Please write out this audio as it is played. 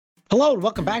Hello and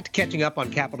welcome back to Catching Up on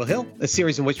Capitol Hill, a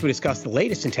series in which we discuss the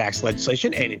latest in tax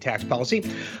legislation and in tax policy.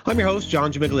 I'm your host,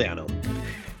 John Gimigliano.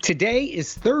 Today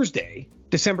is Thursday,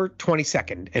 December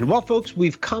 22nd. And well, folks,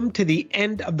 we've come to the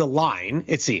end of the line,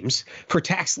 it seems, for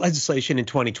tax legislation in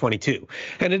 2022.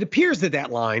 And it appears that that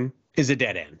line is a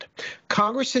dead end.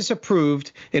 Congress has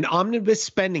approved an omnibus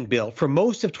spending bill for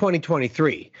most of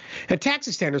 2023, and tax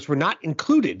standards were not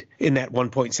included in that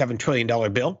 $1.7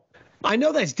 trillion bill. I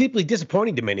know that's deeply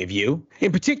disappointing to many of you,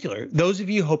 in particular, those of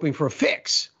you hoping for a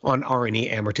fix on R&E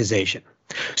amortization.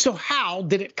 So how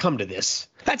did it come to this?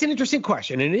 That's an interesting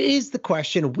question, and it is the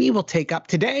question we will take up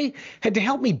today. And to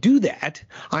help me do that,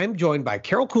 I'm joined by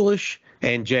Carol Kulish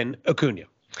and Jen Acuna.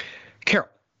 Carol,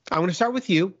 I want to start with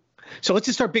you. So let's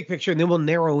just start big picture, and then we'll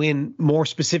narrow in more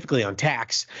specifically on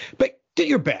tax. But do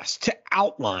your best to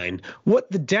outline what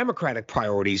the Democratic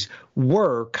priorities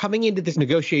were coming into this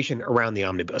negotiation around the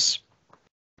omnibus.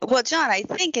 Well, John, I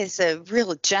think as a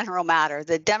real general matter,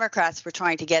 the Democrats were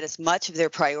trying to get as much of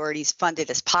their priorities funded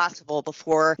as possible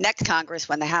before next Congress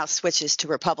when the House switches to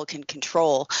Republican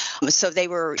control. So they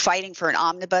were fighting for an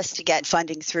omnibus to get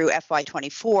funding through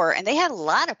FY24, and they had a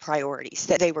lot of priorities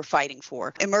that they were fighting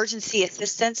for. Emergency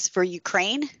assistance for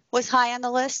Ukraine was high on the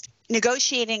list.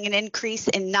 Negotiating an increase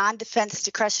in non-defense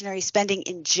discretionary spending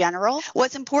in general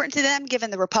was important to them,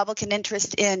 given the Republican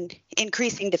interest in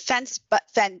increasing defense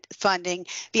funding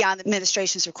beyond the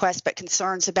administration's request, but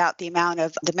concerns about the amount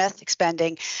of domestic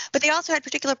spending. But they also had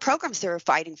particular programs they were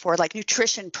fighting for, like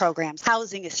nutrition programs,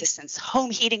 housing assistance,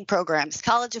 home heating programs,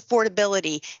 college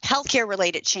affordability,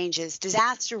 healthcare-related changes,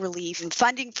 disaster relief, and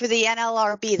funding for the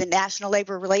NLRB, the National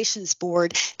Labor Relations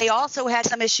Board. They also had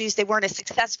some issues they weren't as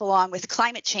successful on with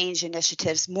climate change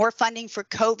initiatives, more funding for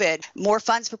COVID, more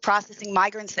funds for processing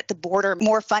migrants at the border,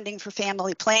 more funding for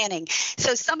family planning.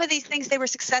 So some of these things they were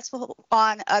successful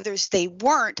on, others they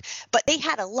weren't, but they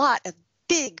had a lot of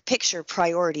big picture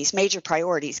priorities, major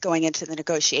priorities going into the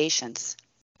negotiations.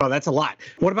 Oh, that's a lot.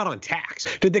 What about on tax?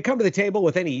 Did they come to the table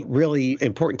with any really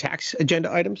important tax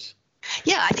agenda items?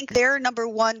 Yeah, I think their number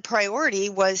one priority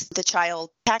was the child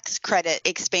tax credit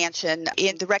expansion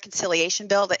in the reconciliation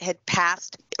bill that had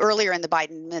passed earlier in the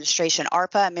Biden administration,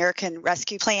 ARPA, American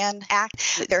Rescue Plan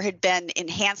Act. There had been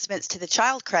enhancements to the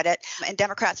child credit, and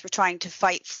Democrats were trying to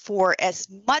fight for as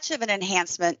much of an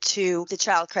enhancement to the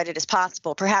child credit as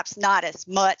possible, perhaps not as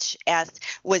much as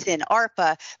was in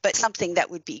ARPA, but something that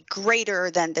would be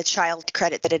greater than the child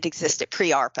credit that had existed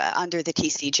pre-ARPA under the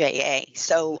TCJA.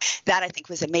 So that, I think,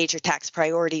 was a major tax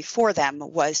priority for them,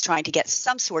 was trying to get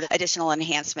some sort of additional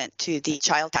enhancement to the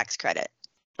child tax credit.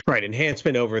 Right,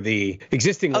 enhancement over the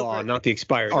existing law, not the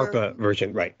expired ARPA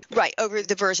version, right. Right, over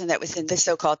the version that was in the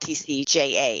so-called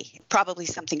TCJA. Probably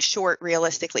something short,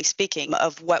 realistically speaking,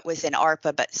 of what was in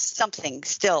ARPA, but something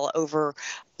still over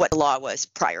what the law was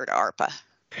prior to ARPA.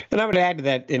 And I would add to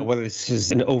that, whether this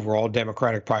is an overall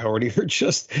Democratic priority or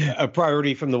just a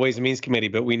priority from the Ways and Means Committee,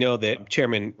 but we know that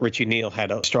Chairman Richie Neal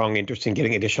had a strong interest in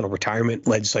getting additional retirement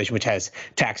legislation, which has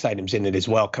tax items in it as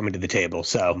well, coming to the table.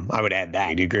 So I would add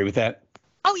that. Do you agree with that?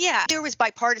 Oh, yeah. There was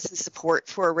bipartisan support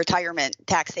for retirement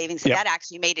tax savings, and that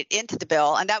actually made it into the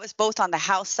bill. And that was both on the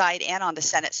House side and on the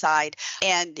Senate side.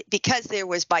 And because there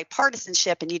was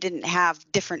bipartisanship and you didn't have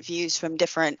different views from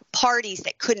different parties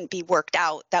that couldn't be worked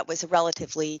out, that was a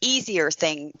relatively easier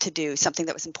thing to do, something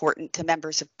that was important to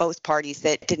members of both parties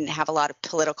that didn't have a lot of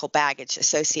political baggage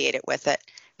associated with it.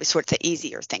 It was sort of the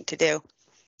easier thing to do.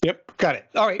 Yep, got it.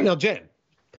 All right. Now, Jen,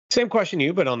 same question to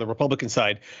you, but on the Republican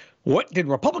side. What did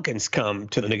Republicans come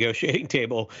to the negotiating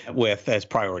table with as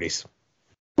priorities?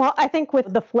 Well, I think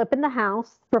with the flip in the House,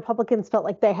 Republicans felt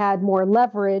like they had more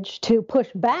leverage to push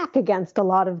back against a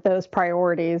lot of those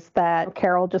priorities that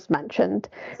Carol just mentioned.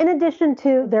 In addition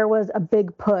to, there was a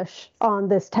big push on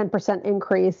this 10%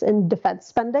 increase in defense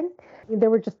spending.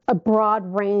 There were just a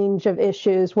broad range of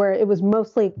issues where it was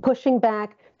mostly pushing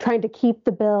back, trying to keep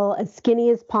the bill as skinny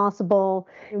as possible.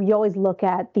 You always look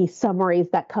at the summaries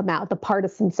that come out, the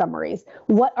partisan summaries.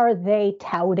 What are they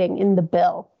touting in the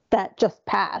bill that just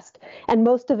passed? And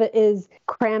most of it is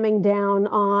cramming down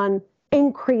on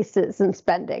increases in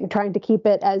spending, trying to keep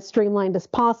it as streamlined as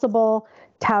possible,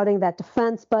 touting that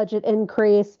defense budget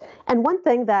increase. And one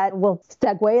thing that will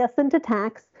segue us into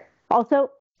tax, also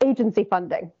agency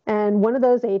funding. And one of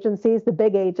those agencies, the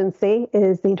big agency,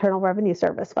 is the Internal Revenue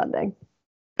Service funding.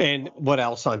 And what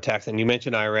else on tax? And you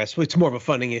mentioned IRS. It's more of a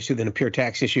funding issue than a pure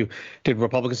tax issue. Did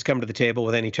Republicans come to the table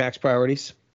with any tax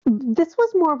priorities? This was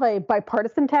more of a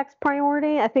bipartisan tax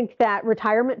priority. I think that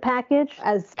retirement package,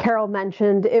 as Carol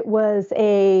mentioned, it was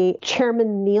a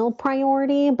Chairman Neal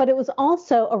priority, but it was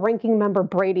also a Ranking Member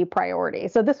Brady priority.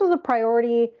 So this was a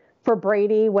priority for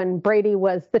Brady when Brady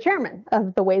was the chairman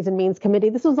of the Ways and Means Committee.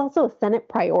 This was also a Senate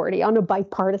priority on a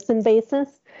bipartisan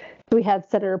basis. We had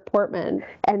Senator Portman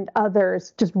and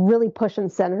others just really pushing,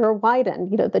 Senator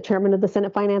Wyden, the chairman of the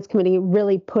Senate Finance Committee,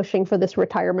 really pushing for this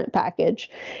retirement package.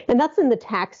 And that's in the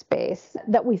tax base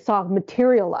that we saw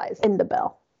materialize in the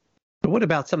bill. But what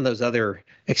about some of those other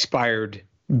expired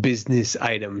business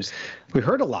items? We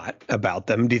heard a lot about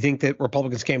them. Do you think that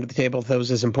Republicans came to the table with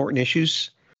those as important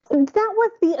issues? That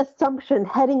was the assumption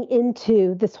heading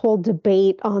into this whole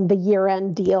debate on the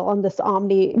year-end deal on this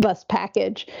omnibus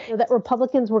package, that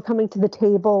Republicans were coming to the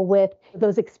table with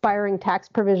those expiring tax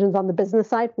provisions on the business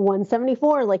side,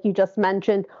 174, like you just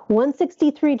mentioned,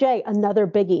 163J, another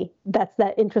biggie. That's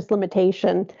that interest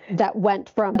limitation that went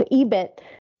from the EBIT,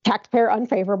 taxpayer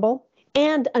unfavorable,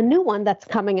 and a new one that's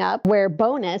coming up where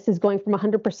bonus is going from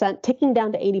 100% ticking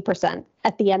down to 80%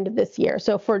 at the end of this year.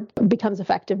 So becomes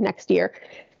effective next year.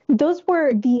 Those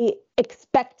were the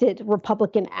expected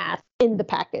Republican ask in the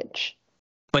package.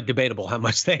 But debatable how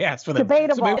much they asked for them.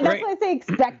 Debatable. So that's why I say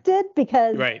expected,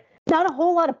 because not a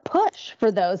whole lot of push for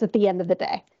those at the end of the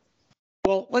day.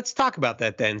 Well, let's talk about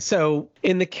that then. So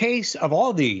in the case of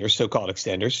all the so-called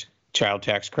extenders, child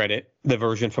tax credit, the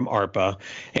version from ARPA,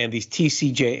 and these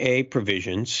TCJA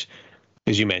provisions,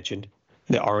 as you mentioned,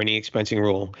 the R&E expensing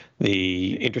rule,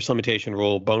 the interest limitation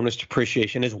rule, bonus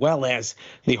depreciation, as well as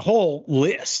the whole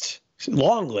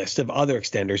long list of other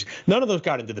extenders. None of those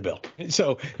got into the bill.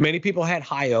 So many people had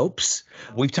high hopes.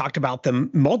 We've talked about them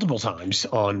multiple times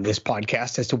on this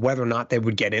podcast as to whether or not they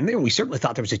would get in there. We certainly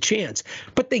thought there was a chance,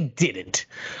 but they didn't.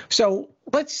 So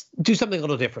let's do something a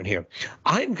little different here.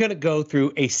 I'm going to go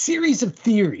through a series of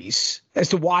theories as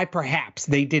to why perhaps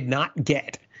they did not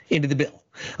get into the bill.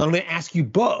 I'm going to ask you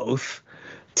both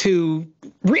to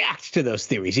react to those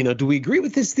theories. Do we agree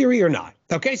with this theory or not?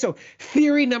 Okay, so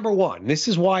theory number one, this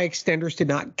is why extenders did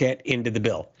not get into the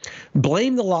bill.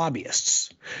 Blame the lobbyists.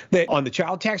 That on the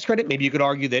child tax credit, maybe you could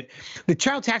argue that the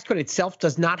child tax credit itself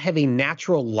does not have a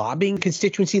natural lobbying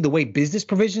constituency the way business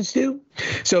provisions do.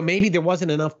 So maybe there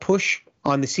wasn't enough push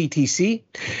on the CTC.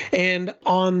 And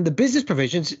on the business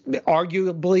provisions,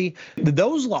 arguably,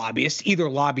 those lobbyists either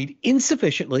lobbied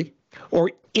insufficiently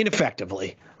or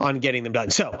ineffectively on getting them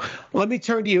done. So let me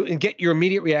turn to you and get your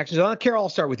immediate reactions. Carol, I'll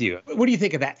start with you. What do you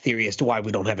think of that theory as to why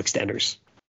we don't have extenders?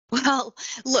 Well,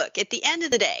 look, at the end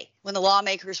of the day, when the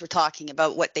lawmakers were talking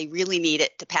about what they really needed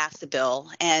to pass the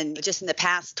bill, and just in the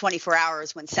past 24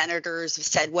 hours when senators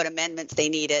said what amendments they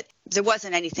needed, there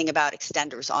wasn't anything about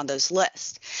extenders on those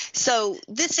lists. So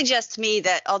this suggests to me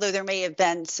that although there may have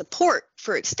been support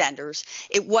for extenders,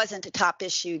 it wasn't a top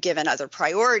issue given other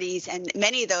priorities, and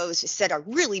many of those said are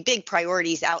really big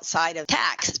priorities outside of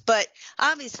tax. But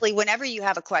obviously, whenever you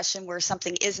have a question where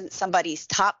something isn't somebody's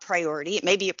top priority, it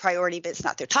may be a priority, but it's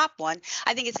not their top one,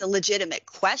 I think it's a legitimate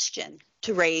question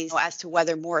to raise as to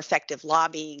whether more effective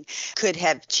lobbying could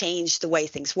have changed the way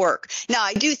things work. Now,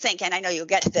 I do think, and I know you'll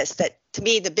get to this, that to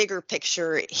me, the bigger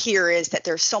picture here is that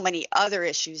there's so many other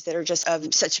issues that are just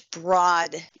of such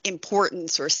broad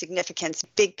importance or significance,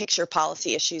 big picture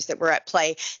policy issues that were at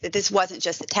play, that this wasn't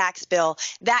just a tax bill.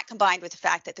 That combined with the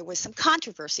fact that there was some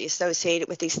controversy associated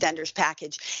with the extenders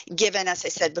package, given, as I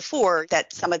said before,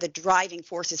 that some of the driving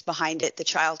forces behind it, the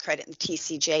child credit and the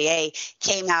TCJA,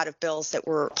 came out of bills that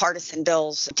were partisan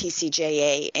bills,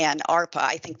 TCJA and ARPA.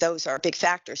 I think those are big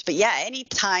factors. But yeah,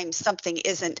 anytime something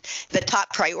isn't the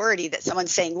top priority, that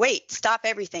someone's saying, wait, stop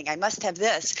everything, I must have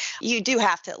this, you do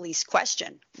have to at least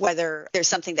question whether there's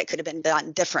something that could have been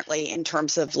done differently in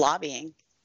terms of lobbying.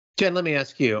 Jen, let me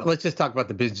ask you, let's just talk about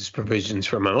the business provisions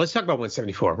for a moment. Let's talk about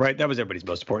 174, right? That was everybody's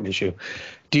most important issue.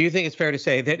 Do you think it's fair to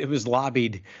say that it was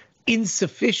lobbied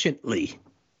insufficiently?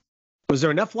 Was there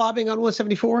enough lobbying on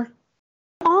 174?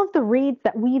 All of the reads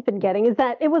that we've been getting is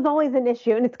that it was always an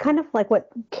issue. And it's kind of like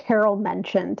what Carol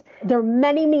mentioned. There are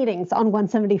many meetings on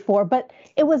 174, but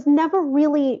it was never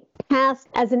really passed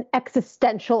as an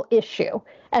existential issue,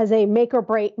 as a make or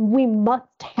break, we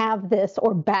must have this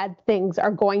or bad things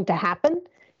are going to happen.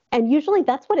 And usually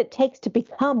that's what it takes to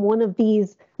become one of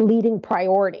these leading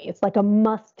priorities, like a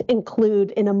must include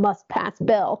in a must pass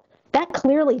bill. That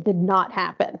clearly did not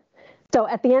happen. So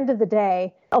at the end of the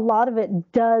day, a lot of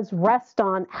it does rest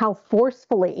on how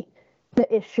forcefully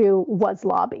the issue was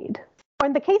lobbied, or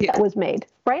in the case that was made,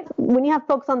 right? When you have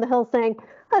folks on the Hill saying,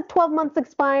 12 months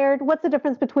expired, what's the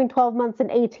difference between 12 months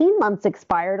and 18 months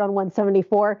expired on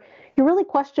 174? You really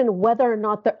question whether or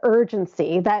not the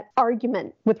urgency, that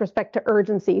argument with respect to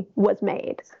urgency, was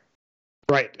made.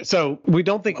 Right. So we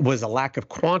don't think it was a lack of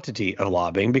quantity of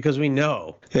lobbying because we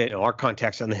know that our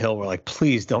contacts on the Hill were like,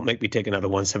 please don't make me take another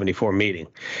 174 meeting.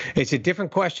 It's a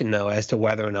different question, though, as to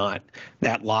whether or not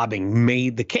that lobbying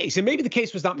made the case. And maybe the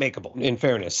case was not makeable, in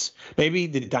fairness. Maybe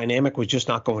the dynamic was just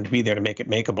not going to be there to make it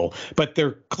makeable. But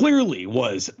there clearly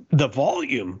was the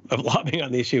volume of lobbying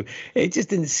on the issue. It just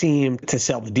didn't seem to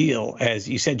sell the deal, as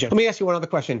you said, Jen. Let me ask you one other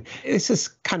question. This is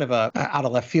kind of a out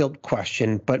of left field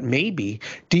question, but maybe,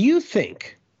 do you think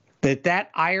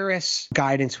that IRS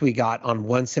guidance we got on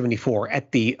 174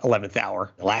 at the 11th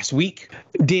hour last week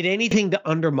did anything to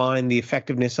undermine the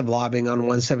effectiveness of lobbying on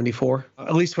 174,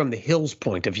 at least from the Hill's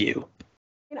point of view?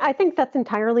 I think that's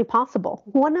entirely possible.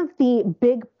 One of the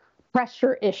big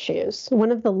pressure issues,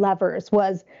 one of the levers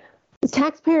was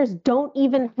taxpayers don't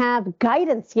even have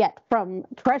guidance yet from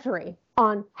Treasury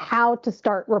on how to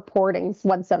start reporting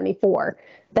 174,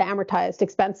 the amortized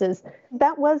expenses.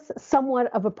 That was somewhat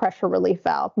of a pressure relief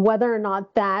valve, whether or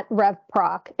not that Rev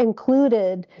Proc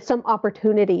included some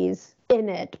opportunities in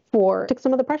it took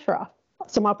some of the pressure off,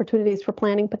 some opportunities for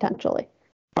planning potentially.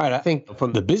 All right. I think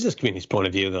from the business community's point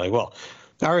of view, they're like, well,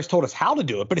 the IRS told us how to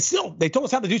do it, but it's still, they told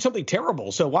us how to do something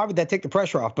terrible. So why would that take the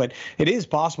pressure off? But it is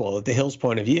possible that the Hill's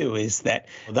point of view is that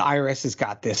the IRS has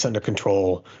got this under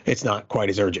control. It's not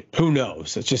quite as urgent. Who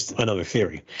knows? It's just another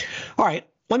theory. All right.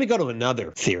 Let me go to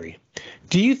another theory.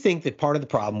 Do you think that part of the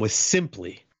problem was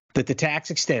simply that the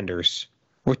tax extenders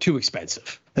were too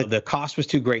expensive, that the cost was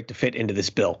too great to fit into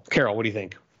this bill? Carol, what do you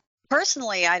think?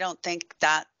 Personally, I don't think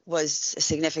that was a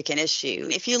significant issue.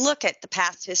 If you look at the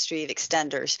past history of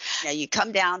extenders, you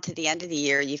come down to the end of the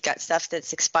year, you've got stuff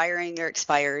that's expiring or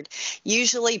expired.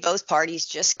 Usually both parties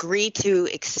just agree to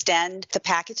extend the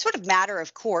package, sort of matter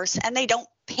of course, and they don't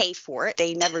pay for it.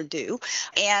 They never do.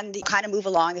 And kind of move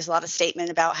along. There's a lot of statement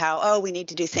about how, we need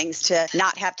to do things to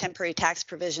not have temporary tax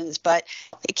provisions, but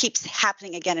it keeps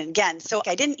happening again and again. So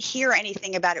I didn't hear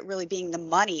anything about it really being the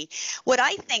money. What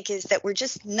I think is that we're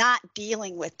just not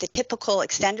dealing with the typical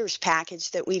extenders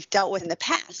package that we've dealt with in the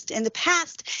past. In the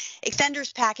past,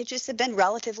 extenders packages have been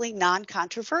relatively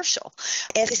non-controversial.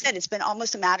 As I said, it's been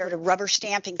almost a matter of rubber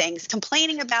stamping things,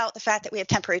 complaining about the fact that we have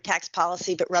temporary tax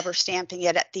policy, but rubber stamping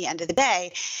it at the end of the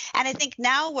day. And I think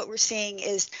now what we're seeing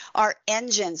is our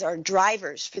engines, our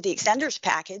drivers for the extenders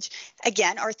package,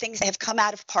 again, are things that have come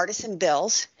out of partisan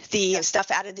bills, the stuff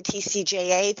out of the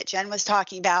TCJA that Jen was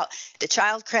talking about, the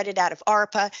child credit out of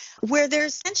ARPA, where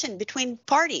there's tension between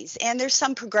parties. And there's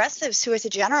some progressives who, as a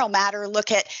general matter,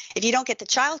 look at, if you don't get the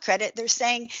child credit, they're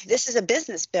saying this is a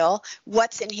business bill.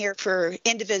 What's in here for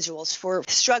individuals, for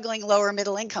struggling lower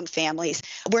middle income families?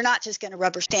 We're not just going to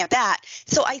rubber stamp that.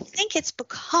 So I think it's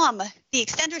become, the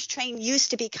extenders train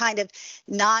used to be kind of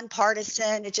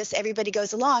nonpartisan. It just, everybody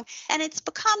goes along. And it's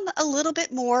become a little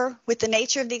bit more, with the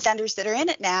nature of the extenders that are in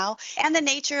it now and the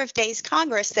nature of today's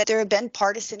Congress, that there have been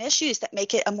partisan issues that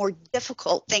make it a more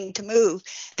difficult thing to move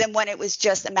than when it was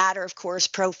just a matter of course,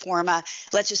 pro forma,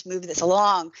 let's just move this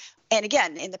along. And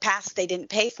again, in the past, they didn't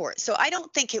pay for it. So I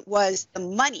don't think it was the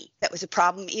money that was a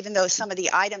problem, even though some of the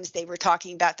items they were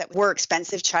talking about that were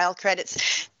expensive, child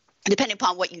credits, depending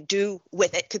upon what you do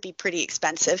with it, could be pretty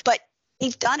expensive. But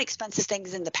they've done expensive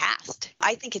things in the past.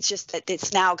 I think it's just that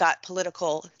it's now got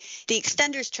political, the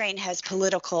extenders train has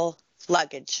political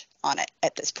luggage on it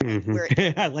at this point.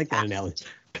 Mm-hmm. I like that analogy.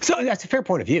 So that's a fair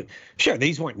point of view. Sure,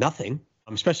 these weren't nothing,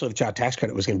 especially if the child tax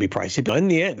credit was going to be pricey. But in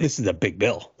the end, this is a big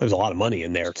bill. There's a lot of money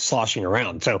in there sloshing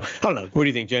around. So I don't know. What do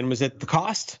you think, Jen? Was it the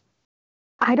cost?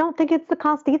 I don't think it's the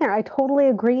cost either. I totally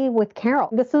agree with Carol.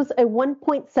 This was a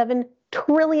 $1.7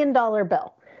 trillion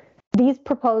bill. These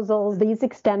proposals, these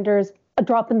extenders, a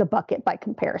drop in the bucket by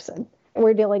comparison.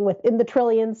 We're dealing with in the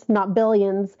trillions, not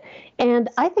billions. And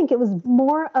I think it was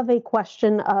more of a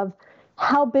question of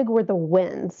how big were the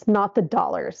wins, not the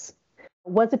dollars.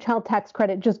 Was a child tax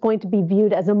credit just going to be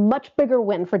viewed as a much bigger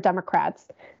win for Democrats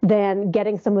than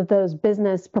getting some of those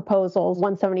business proposals,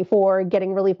 174,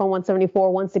 getting relief on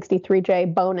 174,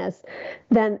 163J bonus?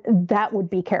 Then that would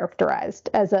be characterized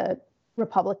as a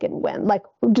Republican win. Like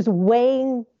just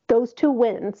weighing those two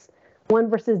wins, one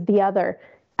versus the other,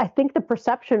 I think the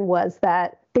perception was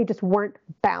that they just weren't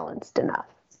balanced enough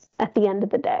at the end of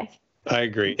the day. I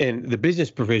agree. And the business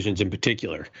provisions in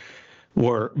particular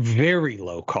were very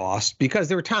low cost because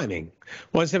they were timing.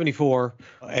 174,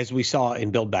 as we saw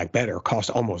in Build Back Better, cost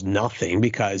almost nothing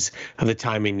because of the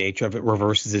timing nature of it,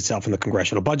 reverses itself in the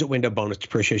congressional budget window. Bonus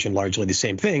depreciation, largely the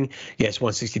same thing. Yes,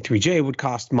 163J would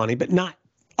cost money, but not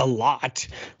a lot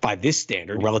by this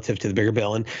standard relative to the bigger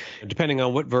bill. And depending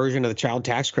on what version of the child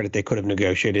tax credit they could have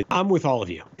negotiated, I'm with all of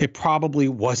you. It probably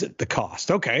wasn't the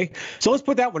cost. Okay, so let's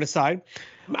put that one aside.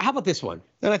 How about this one?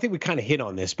 And I think we kind of hit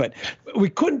on this, but we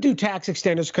couldn't do tax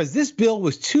extenders because this bill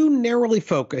was too narrowly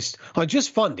focused on just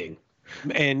funding,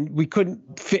 and we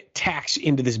couldn't fit tax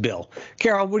into this bill.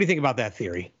 Carol, what do you think about that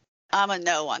theory? I'm a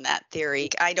no on that theory.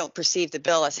 I don't perceive the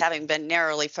bill as having been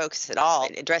narrowly focused at all.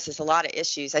 It addresses a lot of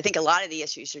issues. I think a lot of the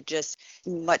issues are just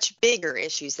much bigger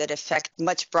issues that affect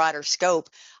much broader scope.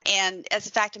 And as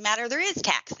a fact of matter, there is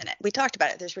tax in it. We talked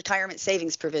about it. There's retirement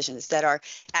savings provisions that are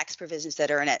tax provisions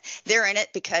that are in it. They're in it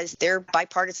because they're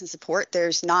bipartisan support.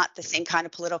 There's not the same kind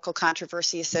of political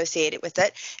controversy associated with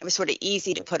it. It was sort of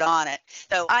easy to put on it.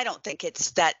 So I don't think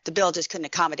it's that the bill just couldn't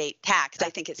accommodate tax. I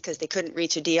think it's because they couldn't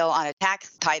reach a deal on a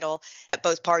tax title that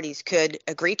both parties could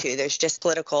agree to. There's just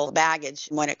political baggage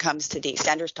when it comes to the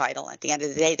extenders title. At the end of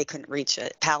the day, they couldn't reach a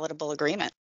palatable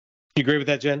agreement. You agree with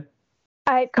that, Jen?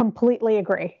 I completely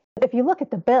agree. If you look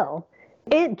at the bill,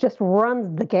 it just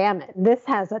runs the gamut. This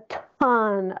has a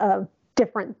ton of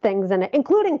different things in it,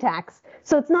 including tax.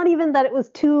 So it's not even that it was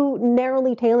too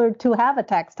narrowly tailored to have a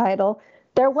tax title.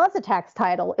 There was a tax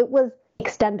title. It was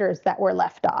extenders that were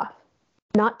left off,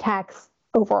 not tax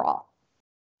overall.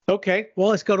 Okay, well,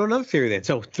 let's go to another theory then.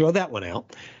 So throw that one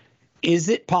out. Is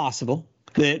it possible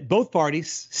that both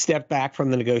parties stepped back from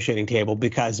the negotiating table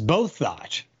because both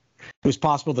thought it was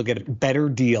possible to get a better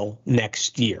deal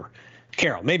next year?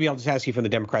 Carol, maybe I'll just ask you from the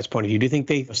Democrats' point of view. Do you think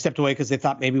they stepped away because they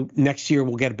thought maybe next year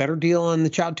we'll get a better deal on the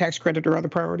child tax credit or other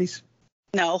priorities?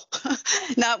 No,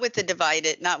 not with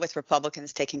not with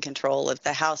Republicans taking control of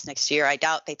the House next year. I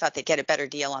doubt they thought they'd get a better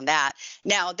deal on that.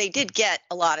 Now, they did get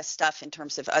a lot of stuff in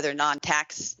terms of other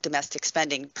non-tax domestic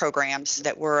spending programs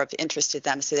that were of interest to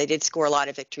them. So they did score a lot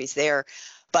of victories there.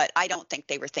 But I don't think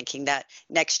they were thinking that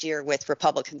next year with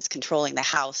Republicans controlling the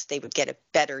House, they would get a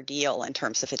better deal in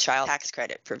terms of a child tax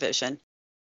credit provision.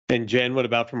 And Jen, what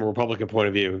about from a Republican point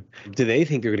of view? Do they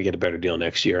think they're going to get a better deal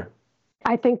next year?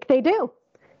 I think they do.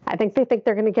 I think they think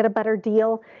they're going to get a better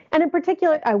deal. And in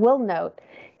particular, I will note,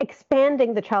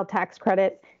 expanding the child tax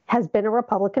credit has been a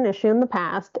Republican issue in the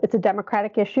past. It's a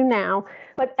Democratic issue now.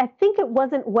 But I think it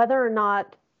wasn't whether or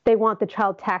not they want the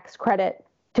child tax credit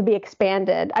to be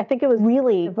expanded. I think it was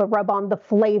really a rub on the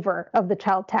flavor of the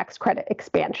child tax credit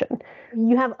expansion.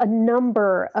 You have a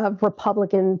number of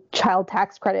Republican child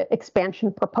tax credit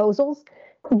expansion proposals.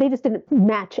 They just didn't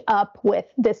match up with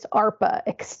this ARPA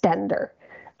extender.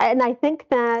 And I think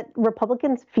that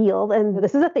Republicans feel, and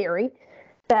this is a theory,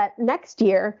 that next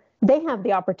year they have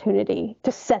the opportunity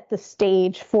to set the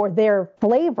stage for their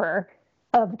flavor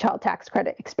of child tax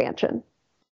credit expansion.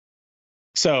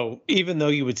 So even though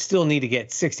you would still need to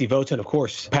get 60 votes and, of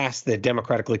course, pass the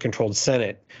democratically controlled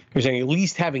Senate, you're saying at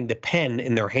least having the pen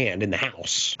in their hand in the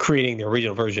House, creating the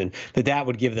original version, that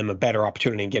would give them a better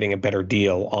opportunity in getting a better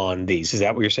deal on these. Is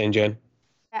that what you're saying, Jen?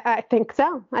 I think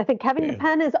so. I think having the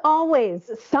pen is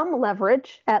always some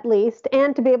leverage, at least,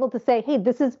 and to be able to say, hey,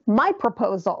 this is my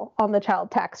proposal on the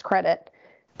child tax credit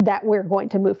that we're going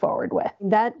to move forward with.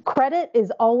 That credit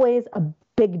is always a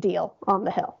big deal on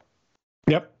the Hill.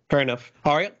 Yep. Fair enough.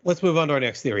 All right, let's move on to our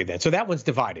next theory then. So that one's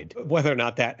divided, whether or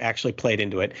not that actually played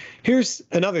into it. Here's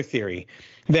another theory,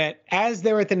 that as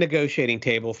they're at the negotiating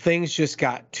table, things just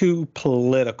got too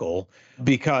political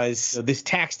because this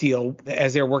tax deal,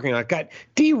 as they're working on it, got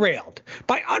derailed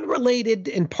by unrelated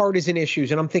and partisan issues.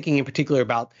 And I'm thinking in particular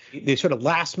about the sort of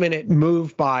last minute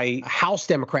move by House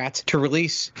Democrats to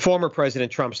release former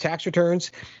President Trump's tax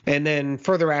returns, and then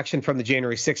further action from the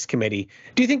January 6th committee.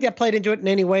 Do you think that played into it in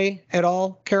any way at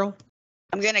all, Carol?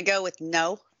 I'm going to go with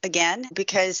no again,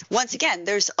 because once again,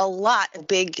 there's a lot of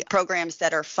big programs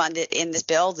that are funded in this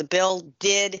bill. The bill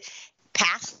did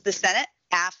pass the Senate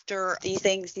after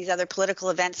these other political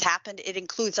events happened. It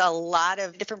includes a lot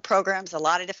of different programs, a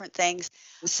lot of different things.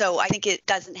 So I think it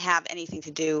doesn't have anything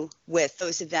to do with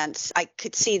those events. I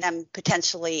could see them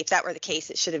potentially, if that were the case,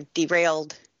 it should have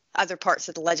derailed other parts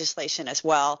of the legislation as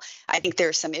well. I think there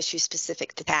are some issues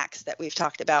specific to tax that we've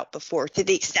talked about before, to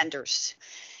the extenders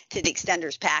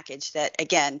package, that,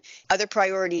 again, other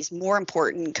priorities more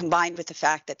important, combined with the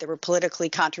fact that there were politically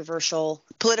controversial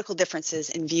political differences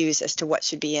in views as to what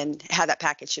should be in, how that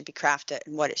package should be crafted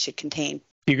and what it should contain.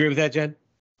 Do you agree with that, Jen?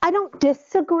 I don't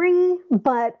disagree,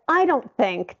 but I don't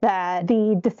think that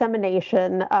the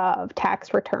dissemination of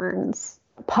tax returns,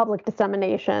 public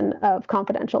dissemination of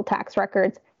confidential tax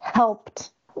records,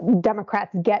 helped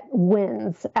Democrats get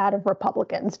wins out of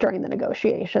Republicans during the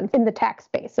negotiations, in the tax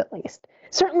base at least.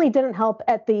 Certainly didn't help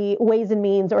at the Ways and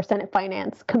Means or Senate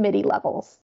Finance Committee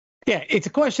levels. Yeah, it's a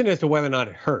question as to whether or not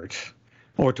it hurt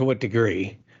or to what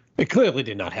degree. It clearly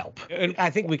did not help. And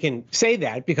I think we can say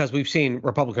that because we've seen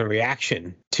Republican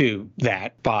reaction to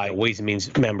that by Ways and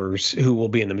Means members who will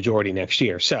be in the majority next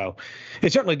year. So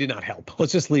it certainly did not help.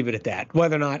 Let's just leave it at that.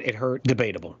 Whether or not it hurt,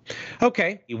 debatable.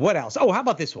 Okay, what else? Oh, how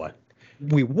about this one?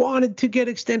 We wanted to get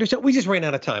extenders. We just ran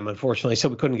out of time, unfortunately, so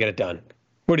we couldn't get it done.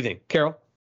 What do you think, Carol?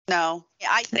 No,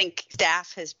 I think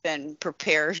staff has been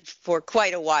prepared for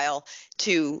quite a while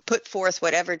to put forth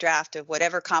whatever draft of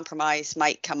whatever compromise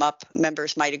might come up,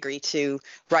 members might agree to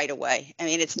right away. I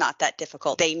mean, it's not that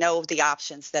difficult. They know the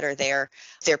options that are there.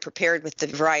 They're prepared with the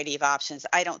variety of options.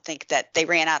 I don't think that they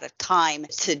ran out of time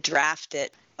to draft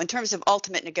it. In terms of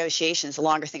ultimate negotiations, the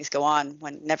longer things go on,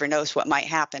 one never knows what might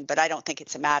happen. But I don't think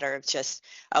it's a matter of just,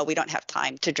 oh, we don't have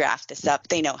time to draft this up.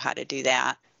 They know how to do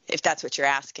that, if that's what you're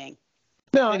asking.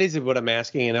 No, it isn't what I'm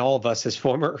asking. And all of us as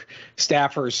former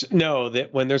staffers know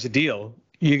that when there's a deal,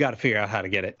 you got to figure out how to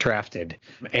get it drafted.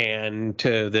 And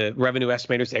to the revenue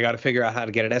estimators, they got to figure out how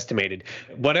to get it estimated.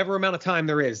 Whatever amount of time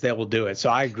there is, they will do it. So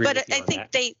I agree with you on that. But I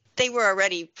think they were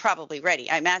already probably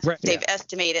ready. I imagine they've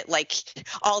estimated like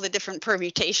all the different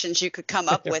permutations you could come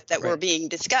up with that were being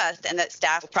discussed, and that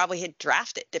staff probably had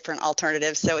drafted different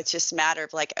alternatives. So it's just a matter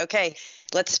of like, okay,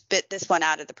 let's spit this one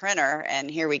out of the printer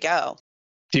and here we go.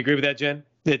 Do you agree with that, Jen?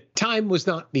 That time was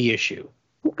not the issue.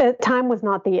 Time was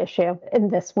not the issue in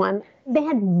this one. They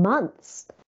had months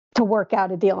to work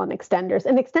out a deal on extenders.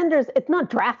 And extenders, it's not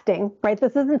drafting, right?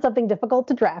 This isn't something difficult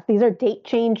to draft. These are date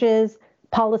changes,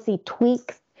 policy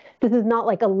tweaks. This is not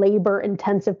like a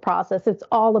labor-intensive process. It's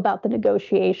all about the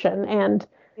negotiation. And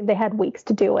they had weeks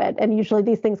to do it. And usually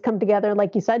these things come together,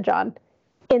 like you said, John,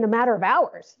 in a matter of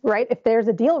hours, right? If there's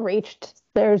a deal reached,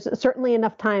 there's certainly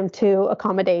enough time to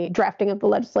accommodate drafting of the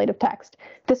legislative text.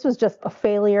 This was just a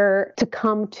failure to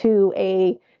come to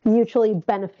a mutually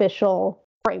beneficial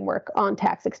framework on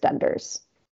tax extenders.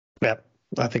 Yep,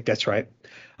 I think that's right.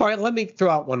 All right, let me throw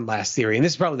out one last theory, and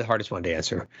this is probably the hardest one to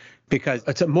answer because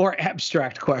it's a more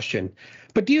abstract question.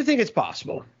 But do you think it's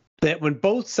possible that when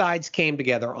both sides came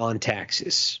together on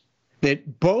taxes,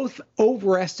 that both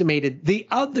overestimated the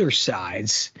other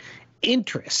side's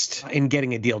interest in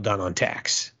getting a deal done on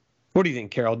tax? What do you think,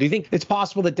 Carol? Do you think it's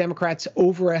possible that Democrats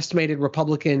overestimated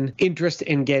Republican interest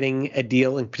in getting a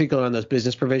deal, in particular on those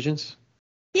business provisions?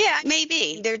 Yeah,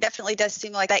 maybe. There definitely does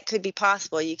seem like that could be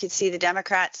possible. You could see the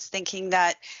Democrats thinking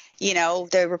that, you know,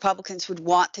 the Republicans would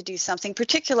want to do something,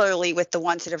 particularly with the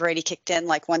ones that have already kicked in,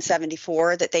 like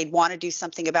 174, that they'd want to do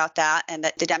something about that, and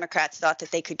that the Democrats thought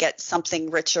that they could get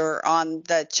something richer on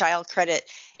the child credit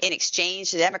in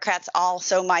exchange. The Democrats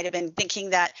also might have been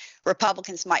thinking that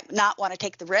Republicans might not want to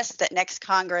take the risk that next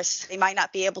Congress, they might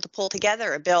not be able to pull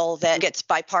together a bill that gets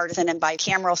bipartisan and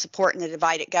bicameral support in a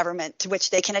divided government to which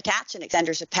they can attach an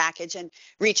extenders package and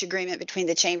reach agreement between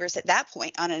the chambers at that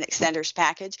point on an extenders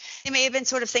package. They may have been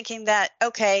sort of thinking that,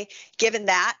 okay, given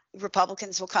that,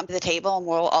 Republicans will come to the table and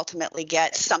we'll ultimately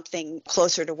get something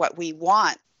closer to what we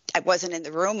want. I wasn't in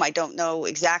the room. I don't know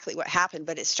exactly what happened,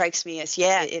 but it strikes me as,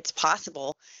 yeah, it's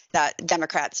possible that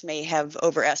Democrats may have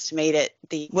overestimated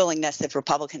the willingness of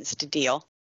Republicans to deal.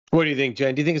 What do you think,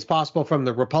 Jen? Do you think it's possible from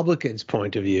the Republicans'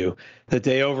 point of view that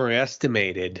they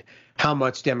overestimated how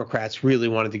much Democrats really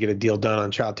wanted to get a deal done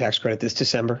on child tax credit this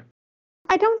December?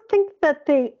 I don't think that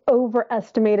they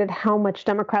overestimated how much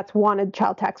Democrats wanted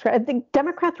child tax credit. I think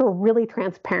Democrats were really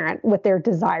transparent with their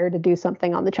desire to do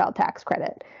something on the child tax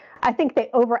credit. I think they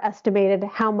overestimated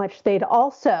how much they'd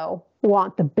also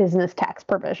want the business tax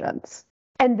provisions.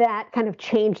 And that kind of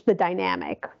changed the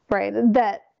dynamic, right?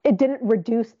 That it didn't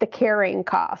reduce the carrying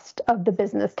cost of the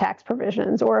business tax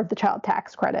provisions or of the child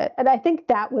tax credit. And I think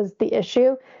that was the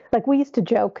issue. Like, we used to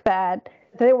joke that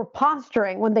they were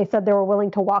posturing when they said they were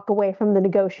willing to walk away from the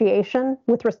negotiation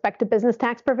with respect to business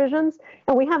tax provisions.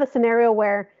 And we have a scenario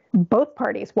where both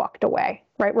parties walked away,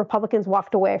 right? Republicans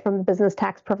walked away from the business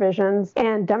tax provisions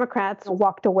and Democrats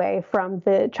walked away from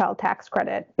the child tax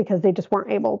credit because they just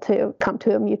weren't able to come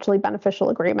to a mutually beneficial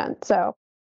agreement. So,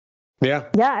 yeah,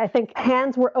 I think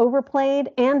hands were overplayed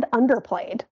and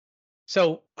underplayed.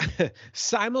 So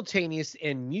simultaneous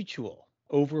and mutual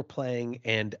overplaying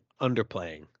and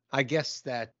underplaying. I guess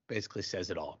that basically says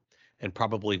it all. And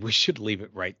probably we should leave it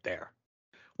right there.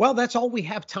 Well, that's all we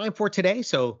have time for today.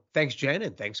 So thanks, Jen,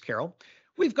 and thanks, Carol.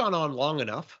 We've gone on long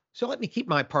enough, so let me keep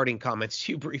my parting comments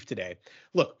to you brief today.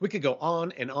 Look, we could go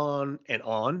on and on and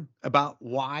on about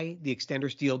why the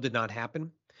extenders deal did not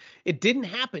happen. It didn't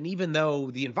happen even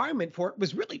though the environment for it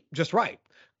was really just right.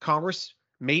 Congress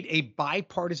made a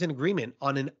bipartisan agreement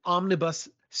on an omnibus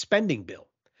spending bill.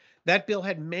 That bill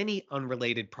had many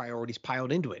unrelated priorities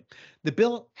piled into it. The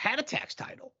bill had a tax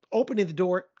title, opening the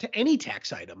door to any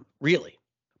tax item, really.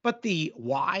 But the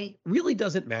why really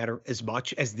doesn't matter as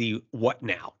much as the what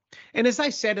now. And as I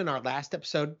said in our last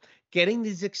episode, getting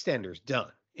these extenders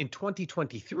done in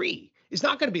 2023 is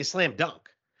not going to be a slam dunk.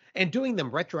 And doing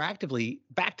them retroactively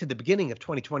back to the beginning of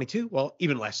 2022, well,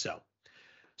 even less so.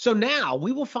 So now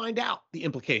we will find out the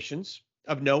implications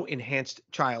of no enhanced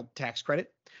child tax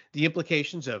credit, the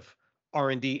implications of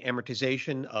R&D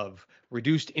amortization, of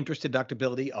reduced interest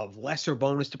deductibility, of lesser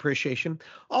bonus depreciation,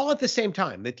 all at the same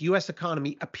time that the U.S.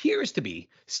 economy appears to be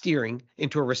steering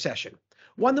into a recession,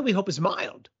 one that we hope is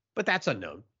mild, but that's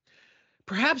unknown.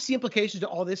 Perhaps the implications to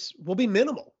all this will be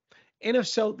minimal. And if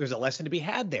so, there's a lesson to be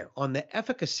had there on the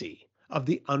efficacy of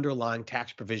the underlying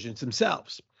tax provisions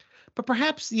themselves. But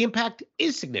perhaps the impact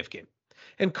is significant,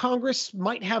 and Congress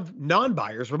might have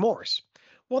non-buyer's remorse.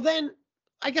 Well, then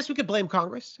I guess we could blame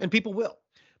Congress, and people will.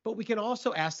 But we can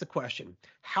also ask the question,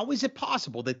 how is it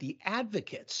possible that the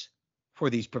advocates for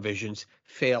these provisions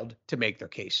failed to make their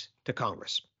case to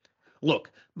Congress?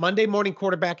 Look, Monday morning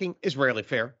quarterbacking is rarely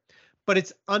fair, but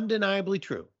it's undeniably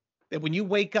true that when you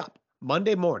wake up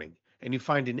Monday morning and you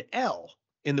find an L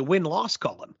in the win-loss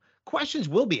column, questions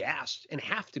will be asked and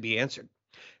have to be answered.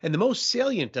 And the most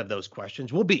salient of those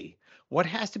questions will be what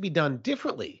has to be done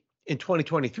differently in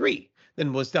 2023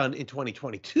 than was done in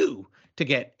 2022 to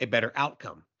get a better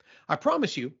outcome. I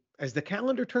promise you, as the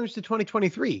calendar turns to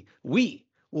 2023, we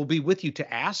will be with you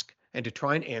to ask and to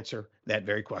try and answer that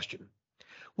very question.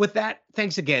 With that,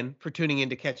 thanks again for tuning in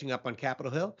to Catching Up on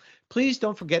Capitol Hill. Please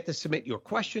don't forget to submit your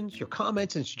questions, your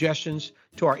comments, and suggestions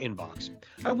to our inbox.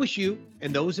 I wish you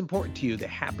and those important to you the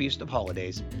happiest of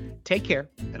holidays. Take care,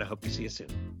 and I hope to see you soon.